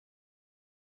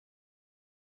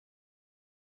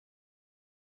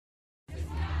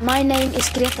My name is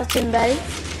Greta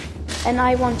Thunberg, and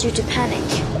I want you to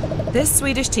panic. This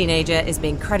Swedish teenager is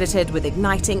being credited with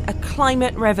igniting a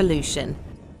climate revolution.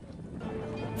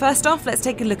 First off, let's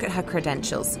take a look at her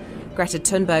credentials. Greta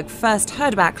Thunberg first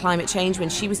heard about climate change when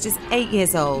she was just 8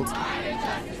 years old.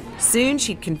 Soon,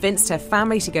 she'd convinced her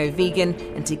family to go vegan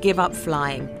and to give up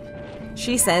flying.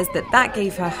 She says that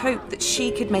gave her hope that she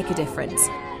could make a difference.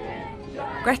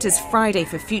 Greta's Friday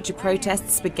for Future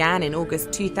protests began in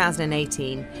August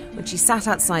 2018, when she sat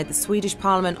outside the Swedish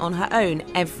Parliament on her own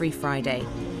every Friday.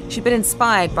 She'd been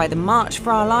inspired by the March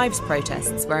for Our Lives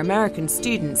protests, where American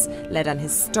students led an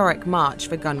historic march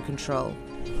for gun control.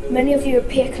 Many of you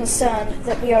appear concerned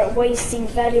that we are wasting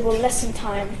valuable lesson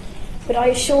time, but I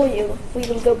assure you we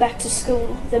will go back to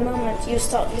school the moment you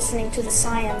start listening to the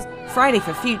science. Friday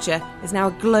for Future is now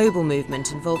a global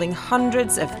movement involving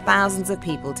hundreds of thousands of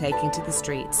people taking to the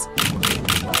streets.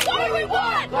 What do we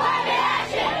want? Climate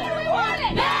action! We want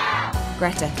it now!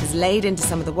 Greta has laid into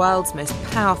some of the world's most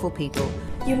powerful people.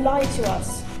 You lied to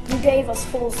us. You gave us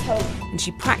false hope. And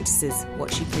she practices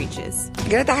what she preaches.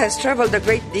 Greta has travelled a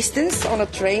great distance on a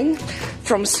train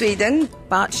from Sweden.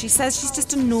 But she says she's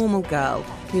just a normal girl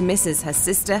who misses her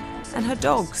sister and her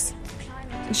dogs.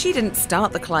 And she didn't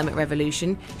start the climate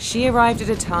revolution. She arrived at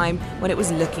a time when it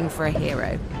was looking for a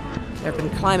hero. There have been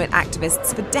climate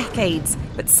activists for decades,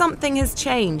 but something has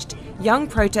changed. Young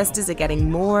protesters are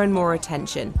getting more and more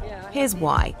attention. Here's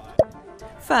why.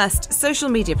 First, social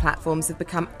media platforms have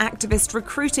become activist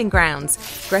recruiting grounds.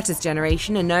 Greta's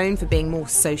generation are known for being more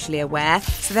socially aware,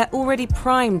 so they're already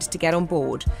primed to get on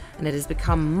board. And it has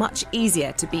become much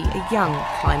easier to be a young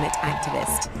climate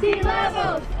activist. Sea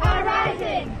levels are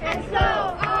rising, and so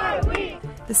are we.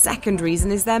 The second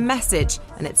reason is their message,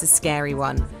 and it's a scary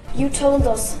one. You told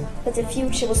us that the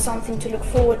future was something to look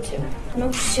forward to.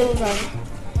 Most children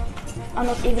are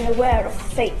not even aware of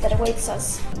the fate that awaits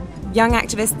us. Young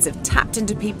activists have tapped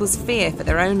into people's fear for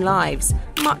their own lives,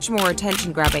 much more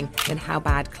attention-grabbing than how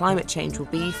bad climate change will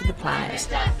be for the planet.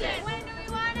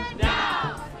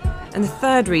 And the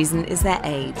third reason is their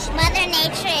age. Mother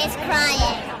Nature is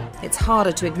crying. It's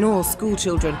harder to ignore school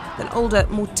children than older,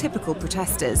 more typical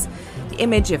protesters. The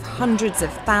image of hundreds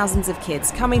of thousands of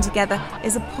kids coming together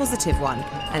is a positive one,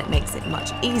 and it makes it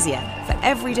much easier for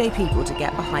everyday people to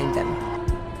get behind them.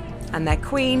 And their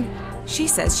queen, she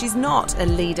says she's not a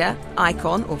leader,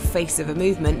 icon, or face of a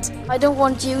movement. I don't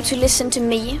want you to listen to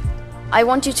me. I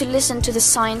want you to listen to the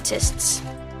scientists.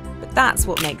 But that's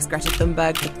what makes Greta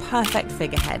Thunberg the perfect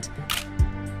figurehead.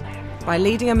 By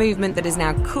leading a movement that is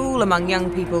now cool among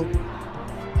young people,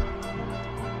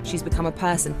 she's become a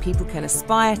person people can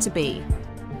aspire to be.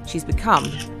 She's become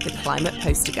the climate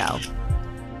poster girl.